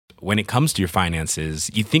When it comes to your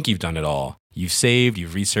finances, you think you've done it all. You've saved,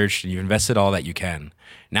 you've researched, and you've invested all that you can.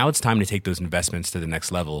 Now it's time to take those investments to the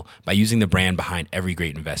next level by using the brand behind every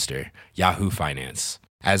great investor, Yahoo Finance.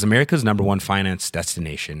 As America's #1 finance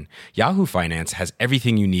destination, Yahoo Finance has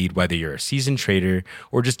everything you need, whether you're a seasoned trader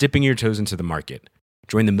or just dipping your toes into the market.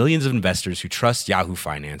 Join the millions of investors who trust Yahoo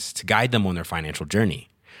Finance to guide them on their financial journey.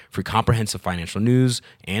 For comprehensive financial news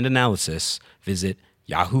and analysis, visit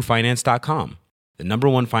yahoofinance.com, the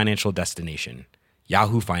 #1 financial destination,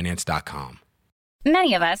 yahoofinance.com.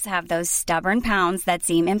 Many of us have those stubborn pounds that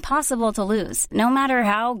seem impossible to lose, no matter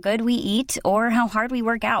how good we eat or how hard we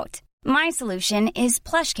work out. My solution is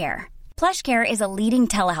PlushCare. PlushCare is a leading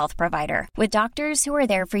telehealth provider with doctors who are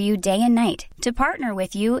there for you day and night to partner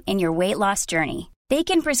with you in your weight loss journey. They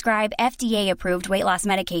can prescribe FDA-approved weight loss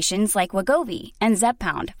medications like Wegovy and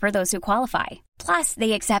Zepbound for those who qualify. Plus,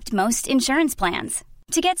 they accept most insurance plans.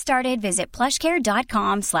 To get started, visit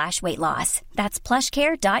plushcare.com/weightloss. That's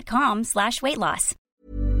plushcare.com/weightloss.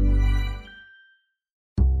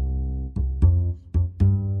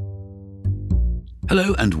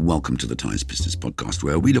 Hello and welcome to the Times Business Podcast,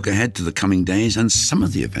 where we look ahead to the coming days and some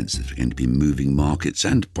of the events that are going to be moving markets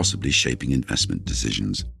and possibly shaping investment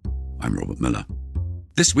decisions. I'm Robert Miller.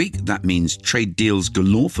 This week, that means trade deals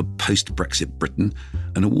galore for post-Brexit Britain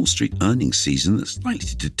and a Wall Street earnings season that's likely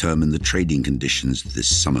to determine the trading conditions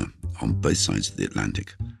this summer on both sides of the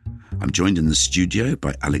Atlantic. I'm joined in the studio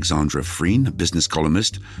by Alexandra Freen, a business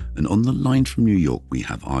columnist, and on the line from New York, we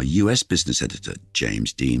have our US business editor,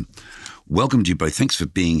 James Dean. Welcome to you both. Thanks for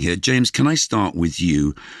being here. James, can I start with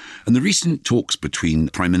you? And the recent talks between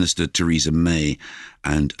Prime Minister Theresa May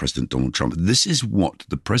and President Donald Trump, this is what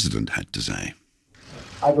the president had to say.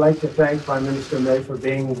 I'd like to thank Prime Minister May for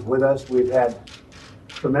being with us. We've had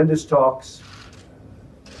tremendous talks.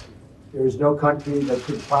 There is no country that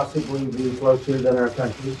could possibly be closer than our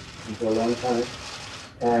country for a long time.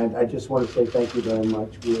 And I just want to say thank you very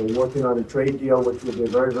much. We are working on a trade deal, which will be a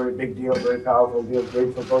very, very big deal, very powerful deal,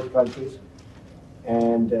 great for both countries.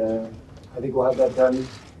 And I think we'll have that done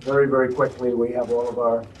very, very quickly. We have all of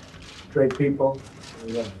our trade people.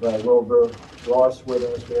 We have Wilbur Ross with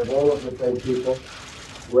us. We have all of the trade people.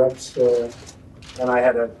 Rex and I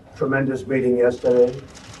had a tremendous meeting yesterday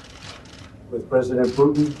with President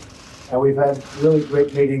Putin, and we've had really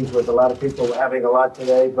great meetings with a lot of people. We're having a lot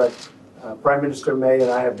today, but Prime Minister May and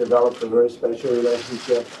I have developed a very special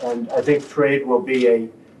relationship, and I think trade will be a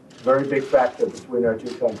very big factor between our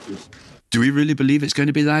two countries. Do we really believe it's going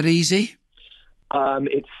to be that easy?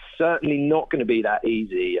 It's certainly not going to be that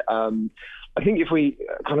easy. I think if we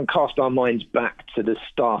kind of cast our minds back to the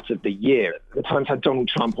start of the year, the Times had Donald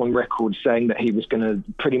Trump on record saying that he was going to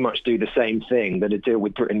pretty much do the same thing, that a deal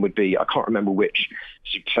with Britain would be, I can't remember which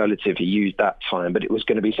superlative he used that time, but it was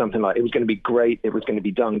going to be something like, it was going to be great, it was going to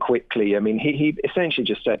be done quickly. I mean, he essentially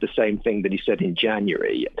just said the same thing that he said in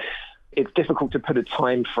January. It's difficult to put a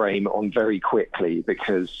time frame on very quickly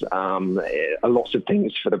because a lot of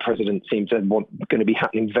things for the president seem to want going to be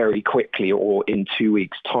happening very quickly or in 2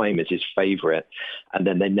 weeks' time is his favourite, and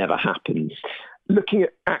then they never happens. Looking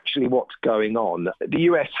at actually what's going on, the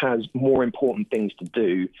US has more important things to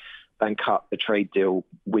do than cut the trade deal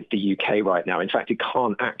with the UK right now. In fact, it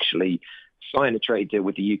can't actually sign a trade deal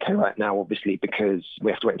with the UK right now, obviously, because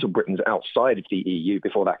we have to wait until Britain's outside of the EU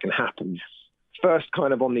before that can happen. First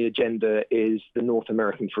kind of on the agenda is the North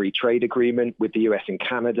American Free Trade Agreement with the US and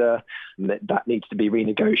Canada. That needs to be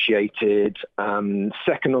renegotiated.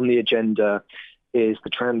 Second on the agenda is the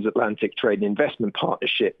Transatlantic Trade and Investment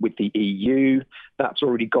Partnership with the EU. That's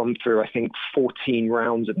already gone through, I think, 14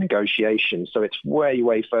 rounds of negotiations. So it's way,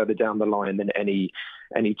 way further down the line than any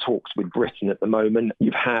talks with Britain at the moment.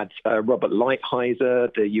 You've had Robert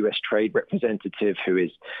Lighthizer, the US trade representative, who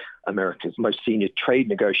is America's most senior trade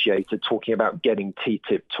negotiator, talking about getting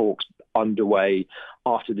TTIP talks underway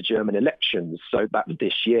after the German elections. So that was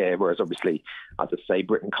this year, whereas obviously, as I say,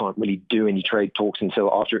 Britain can't really do any trade talks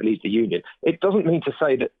until after it leaves the Union. It doesn't mean to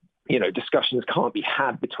say that discussions can't be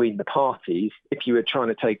had between the parties. If you were trying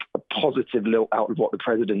to take a positive look out of what the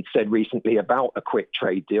president said recently about a quick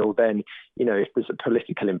trade deal, then, if there's a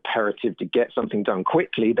political imperative to get something done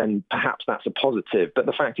quickly, then perhaps that's a positive. But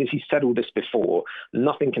the fact is, he's said all this before.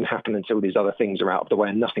 Nothing can happen until these other things are out of the way,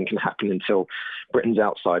 and nothing can happen until Britain's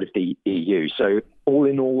outside of the EU. So all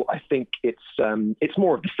in all, I think it's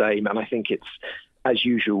more of the same, and I think it's as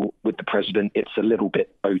usual with the president, it's a little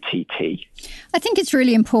bit OTT. I think it's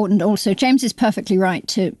really important also. James is perfectly right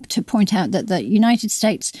to point out that the United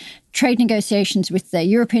States trade negotiations with the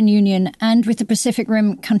European Union and with the Pacific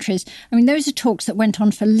Rim countries, I mean, those are talks that went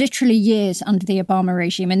on for literally years under the Obama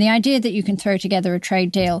regime. And the idea that you can throw together a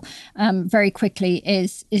trade deal very quickly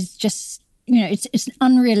is just, it's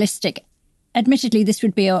unrealistic. Admittedly, this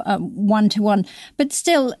would be a one-to-one, but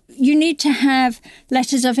still, you need to have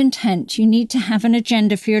letters of intent. You need to have an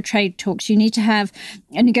agenda for your trade talks. You need to have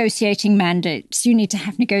negotiating mandates. You need to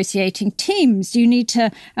have negotiating teams. You need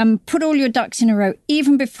to put all your ducks in a row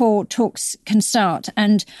even before talks can start.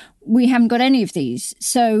 And we haven't got any of these.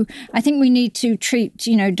 So I think we need to treat,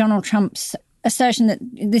 Donald Trump's assertion that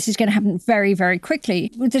this is going to happen very, very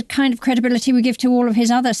quickly with the kind of credibility we give to all of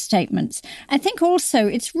his other statements. I think also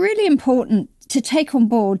it's really important to take on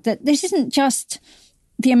board that this isn't just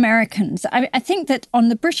the Americans. I think that on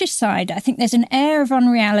the British side, I think there's an air of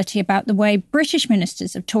unreality about the way British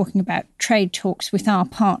ministers are talking about trade talks with our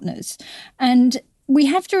partners. And we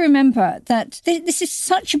have to remember that this is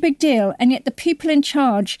such a big deal, and yet the people in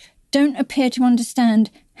charge don't appear to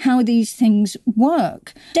understand how these things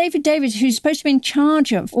work. David Davis, who's supposed to be in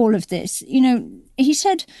charge of all of this, he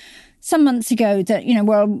said some months ago that,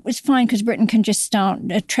 well, it's fine because Britain can just start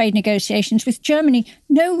trade negotiations with Germany.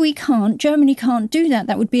 No, we can't. Germany can't do that.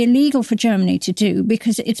 That would be illegal for Germany to do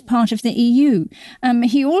because it's part of the EU.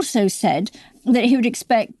 He also said that he would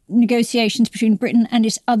expect negotiations between Britain and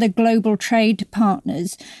its other global trade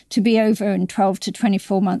partners to be over in 12 to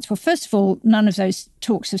 24 months. Well, first of all, none of those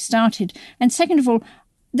talks have started. And second of all,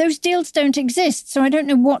 those deals don't exist. So I don't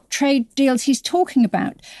know what trade deals he's talking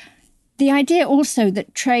about. The idea also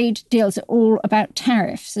that trade deals are all about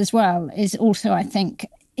tariffs as well is also, I think,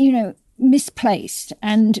 misplaced.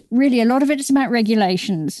 And really, a lot of it is about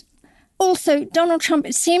regulations. Also, Donald Trump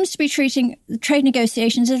seems to be treating the trade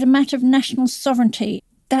negotiations as a matter of national sovereignty.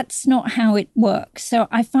 That's not how it works. So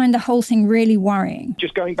I find the whole thing really worrying.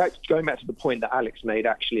 Just going back to the point that Alex made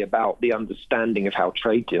actually about the understanding of how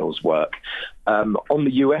trade deals work. On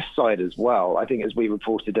the US side as well, I think as we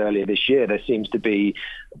reported earlier this year, there seemed to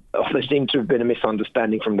have been a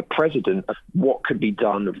misunderstanding from the president of what could be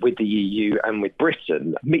done with the EU and with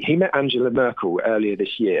Britain. He met Angela Merkel earlier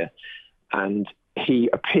this year, and he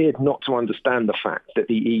appeared not to understand the fact that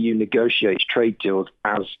the EU negotiates trade deals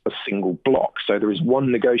as a single bloc. So there is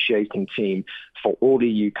one negotiating team for all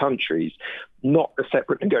EU countries, not a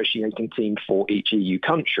separate negotiating team for each EU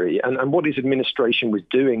country. And what his administration was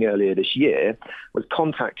doing earlier this year was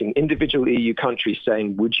contacting individual EU countries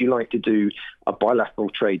saying, would you like to do a bilateral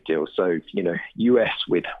trade deal? So, US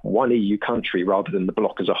with one EU country rather than the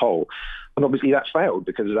bloc as a whole. And obviously that failed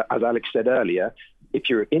because, as Alex said earlier, if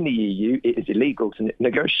you're in the EU, it is illegal to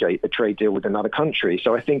negotiate a trade deal with another country.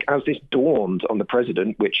 So I think as this dawned on the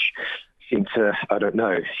president, which seemed to, I don't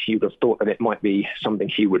know, he would have thought that it might be something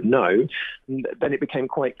he would know, then it became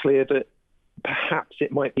quite clear that perhaps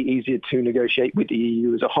it might be easier to negotiate with the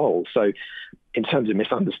EU as a whole. So in terms of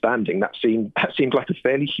misunderstanding, that seemed like a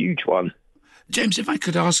fairly huge one. James, if I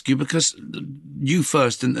could ask you, because you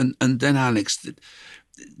first and then Alex,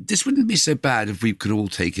 this wouldn't be so bad if we could all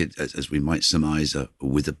take it, as we might surmise,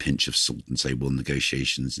 with a pinch of salt and say, well,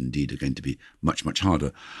 negotiations indeed are going to be much, much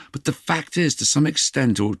harder. But the fact is, to some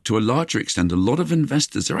extent, or to a larger extent, a lot of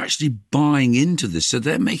investors are actually buying into this. So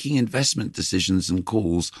they're making investment decisions and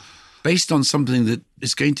calls based on something that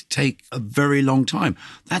is going to take a very long time.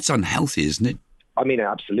 That's unhealthy, isn't it? I mean,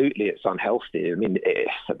 absolutely, it's unhealthy. I mean,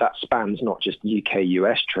 that spans not just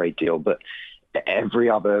UK-US trade deal, but every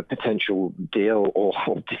other potential deal or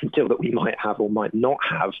deal that we might have or might not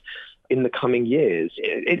have in the coming years.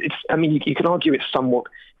 You can argue it's somewhat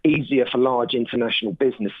easier for large international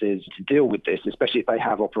businesses to deal with this, especially if they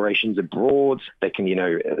have operations abroad. They can,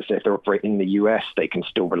 say if they're operating in the US, they can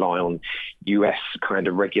still rely on US kind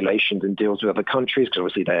of regulations and deals with other countries because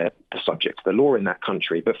obviously they're subject to the law in that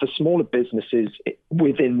country. But for smaller businesses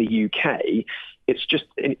within the UK, it's just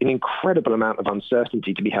an incredible amount of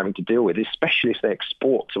uncertainty to be having to deal with, especially if they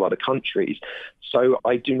export to other countries. So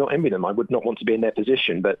I do not envy them. I would not want to be in their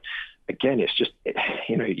position. But again, it's just,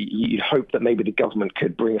 you'd hope that maybe the government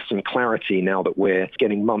could bring us some clarity now that we're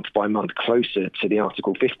getting month by month closer to the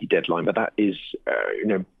Article 50 deadline. But that is,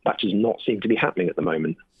 that does not seem to be happening at the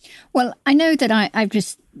moment. Well, I know that I've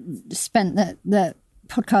just spent the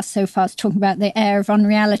podcast so far is talking about the air of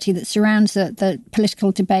unreality that surrounds the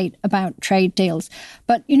political debate about trade deals.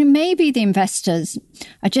 But, maybe the investors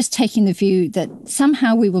are just taking the view that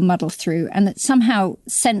somehow we will muddle through and that somehow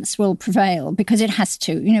sense will prevail because it has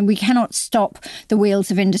to. We cannot stop the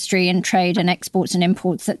wheels of industry and trade and exports and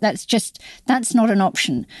imports. That's not an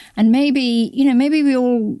option. And maybe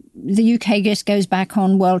the UK just goes back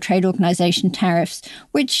on World Trade Organization tariffs,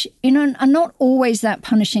 which, are not always that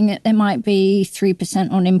punishing. There might be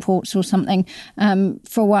 3% on imports or something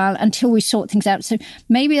for a while until we sort things out. So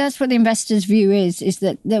maybe that's what the investors' view is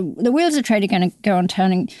that the wheels of trade are going to go on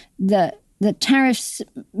turning. The tariffs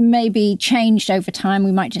may be changed over time.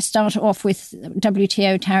 We might just start off with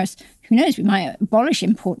WTO tariffs. Who knows? We might abolish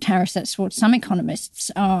import tariffs. That's what some economists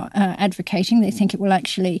are advocating. They think it will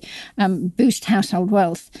actually boost household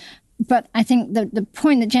wealth. But I think the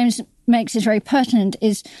point that James makes is very pertinent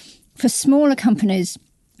is for smaller companies,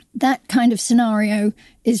 that kind of scenario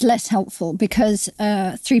is less helpful because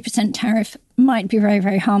 3% tariff might be very,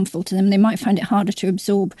 very harmful to them. They might find it harder to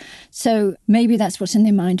absorb. So maybe that's what's in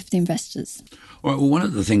the mind of the investors. All right, well, one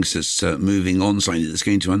of the things that's moving on, something that's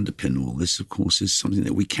going to underpin all this, of course, is something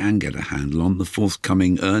that we can get a handle on. The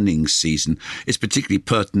forthcoming earnings season is particularly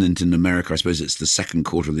pertinent in America. I suppose it's the second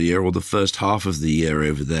quarter of the year or the first half of the year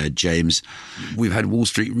over there, James. We've had Wall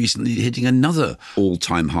Street recently hitting another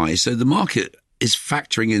all-time high. So the market is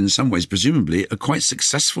factoring in some ways, presumably, a quite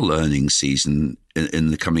successful earnings season in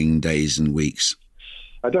the coming days and weeks.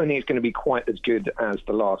 I don't think it's going to be quite as good as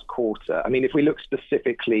the last quarter. I mean, if we look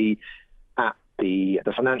specifically at the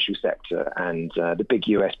financial sector and the big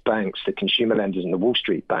US banks, the consumer lenders and the Wall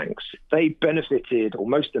Street banks, they benefited, or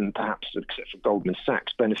most of them perhaps, except for Goldman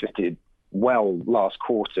Sachs, benefited well last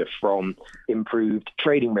quarter from improved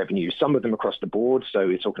trading revenues, some of them across the board. So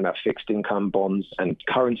we're talking about fixed income, bonds and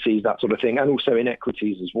currencies, that sort of thing, and also in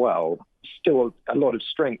equities as well. Still a lot of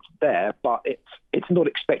strength there, but it's not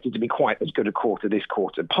expected to be quite as good a quarter this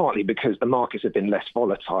quarter, partly because the markets have been less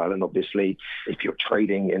volatile. And obviously, if you're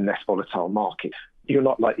trading in less volatile markets, you're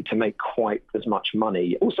not likely to make quite as much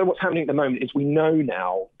money. Also, what's happening at the moment is we know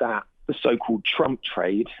now that the so-called Trump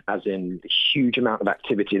trade, as in the huge amount of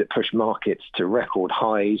activity that pushed markets to record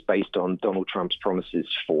highs based on Donald Trump's promises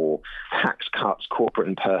for tax cuts, corporate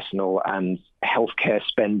and personal, and healthcare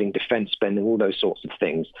spending, defense spending, all those sorts of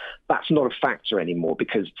things. That's not a factor anymore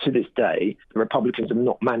because to this day, the Republicans have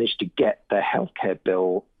not managed to get their healthcare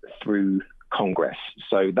bill through Congress.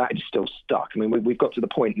 So that is still stuck. I mean, we've got to the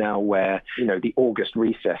point now where, the August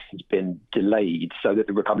recess has been delayed so that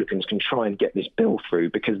the Republicans can try and get this bill through,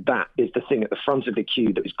 because that is the thing at the front of the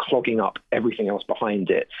queue that is clogging up everything else behind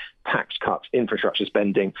it. Tax cuts, infrastructure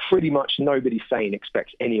spending. Pretty much nobody sane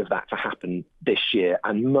expects any of that to happen this year.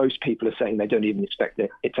 And most people are saying they don't even expect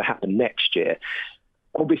it to happen next year.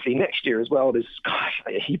 Obviously, next year as well,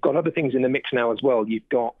 you've got other things in the mix now as well. You've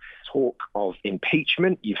got talk of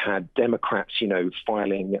impeachment. You've had Democrats,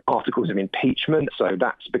 filing articles of impeachment. So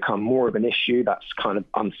that's become more of an issue. That's kind of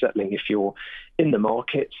unsettling if you're in the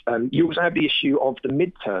markets. You also have the issue of the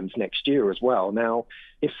midterms next year as well. Now,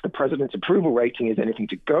 if the president's approval rating is anything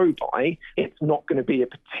to go by, it's not going to be a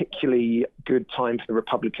particularly good time for the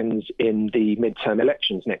Republicans in the midterm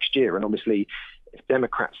elections next year. And obviously, if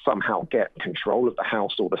Democrats somehow get control of the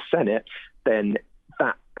House or the Senate, then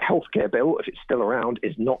that healthcare bill, if it's still around,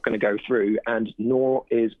 is not going to go through, and nor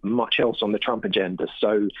is much else on the Trump agenda.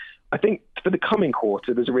 So I think for the coming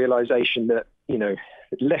quarter, there's a realization that,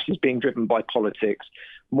 less is being driven by politics,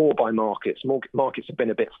 more by markets. Markets have been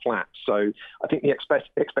a bit flat. So I think the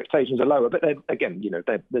expectations are lower, but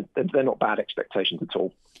they're not bad expectations at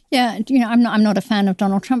all. Yeah, I'm not a fan of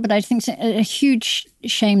Donald Trump, but I think it's a huge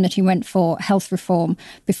shame that he went for health reform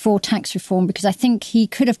before tax reform, because I think he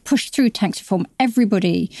could have pushed through tax reform.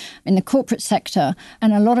 Everybody in the corporate sector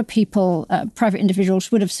and a lot of people, private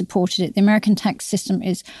individuals, would have supported it. The American tax system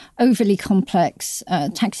is overly complex.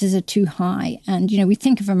 Taxes are too high. And, we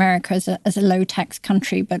think of America as a low tax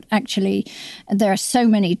country, but actually there are so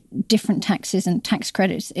many different taxes and tax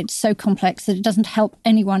credits. It's so complex that it doesn't help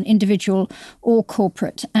anyone, individual or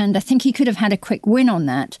corporate. And I think he could have had a quick win on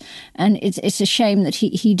that. And it's a shame that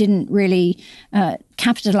he didn't really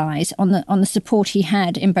capitalize on the support he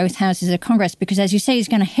had in both houses of Congress, because, as you say, he's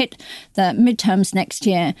going to hit the midterms next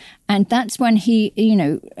year. And that's when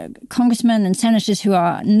congressmen and senators who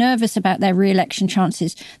are nervous about their re-election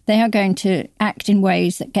chances, they are going to act in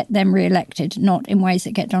ways that get them re-elected, not in ways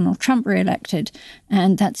that get Donald Trump re-elected.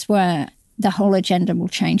 And that's where the whole agenda will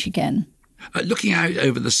change again. Looking out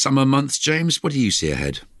over the summer months, James, what do you see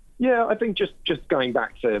ahead? Yeah, I think just going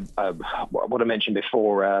back to what I mentioned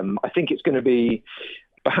before, I think it's going to be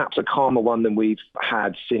perhaps a calmer one than we've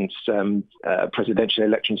had since presidential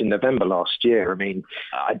elections in November last year. I mean,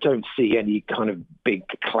 I don't see any kind of big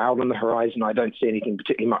cloud on the horizon. I don't see anything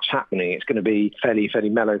particularly much happening. It's going to be fairly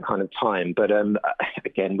mellow kind of time. But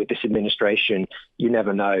again, with this administration, you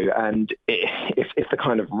never know. And if the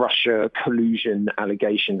kind of Russia collusion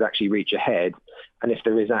allegations actually reach a head, and if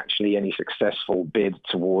there is actually any successful bid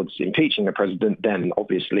towards impeaching the president, then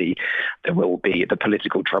obviously there will be, the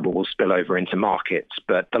political trouble will spill over into markets.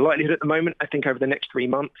 But the likelihood at the moment, I think over the next 3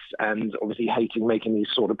 months, and obviously hating making these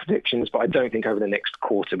sort of predictions, but I don't think over the next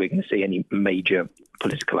quarter we're going to see any major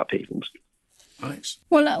political upheavals. Alex?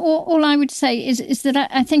 Well, all I would say is that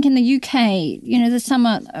I think in the UK, the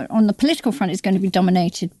summer on the political front is going to be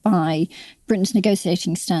dominated by Britain's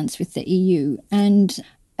negotiating stance with the EU. And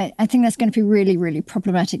I think that's going to be really, really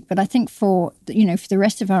problematic. But I think for the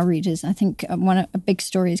rest of our readers, I think a big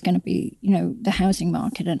story is going to be, the housing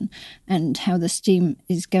market and how the steam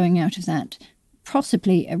is going out of that.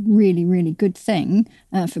 Possibly a really, really good thing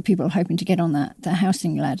for people hoping to get on the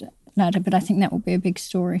housing ladder. But I think that will be a big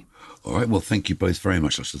story. All right. Well, thank you both very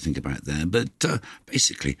much. Lots to think about there. But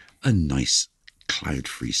basically, a nice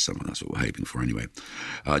cloud-free summer. That's what we're hoping for anyway.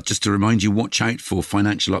 Just to remind you, watch out for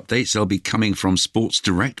financial updates. They'll be coming from Sports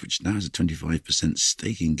Direct, which now has a 25%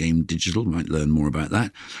 stake in Game Digital. You might learn more about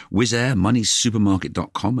that. Wizz Air,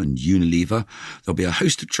 moneysupermarket.com and Unilever. There'll be a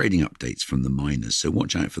host of trading updates from the miners, so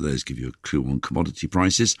watch out for those, give you a clue on commodity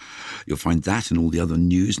prices. You'll find that and all the other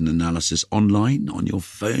news and analysis online, on your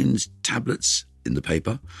phones, tablets, in the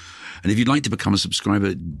paper. And if you'd like to become a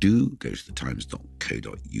subscriber, do go to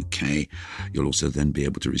thetimes.co.uk. You'll also then be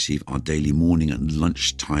able to receive our daily morning and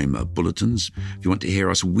lunchtime bulletins. If you want to hear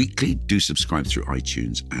us weekly, do subscribe through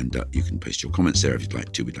iTunes, and you can post your comments there if you'd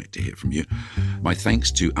like to. We'd like to hear from you. My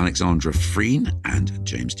thanks to Alexandra Freen and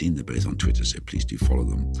James Dean. They're both on Twitter, so please do follow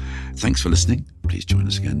them. Thanks for listening. Please join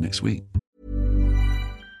us again next week.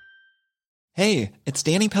 Hey, it's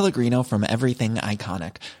Danny Pellegrino from Everything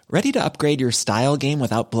Iconic. Ready to upgrade your style game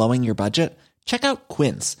without blowing your budget? Check out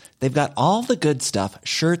Quince. They've got all the good stuff,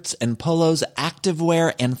 shirts and polos,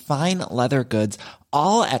 activewear, and fine leather goods,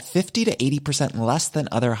 all at 50 to 80% less than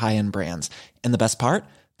other high-end brands. And the best part?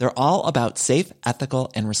 They're all about safe,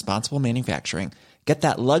 ethical, and responsible manufacturing. Get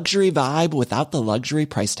that luxury vibe without the luxury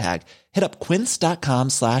price tag. Hit up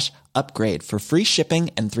quince.com/upgrade for free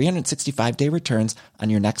shipping and 365-day returns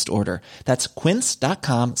on your next order. That's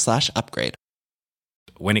quince.com/upgrade.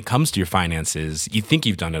 When it comes to your finances, you think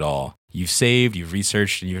you've done it all. You've saved, you've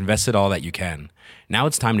researched, and you've invested all that you can. Now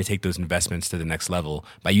it's time to take those investments to the next level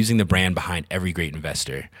by using the brand behind every great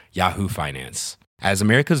investor, Yahoo Finance. As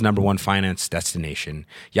America's #1 finance destination,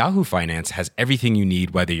 Yahoo Finance has everything you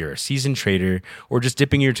need, whether you're a seasoned trader or just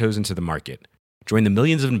dipping your toes into the market. Join the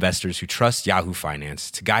millions of investors who trust Yahoo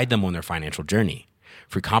Finance to guide them on their financial journey.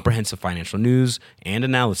 For comprehensive financial news and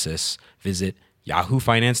analysis, visit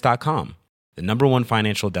yahoofinance.com, the #1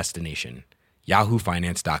 financial destination,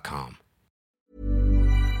 yahoofinance.com.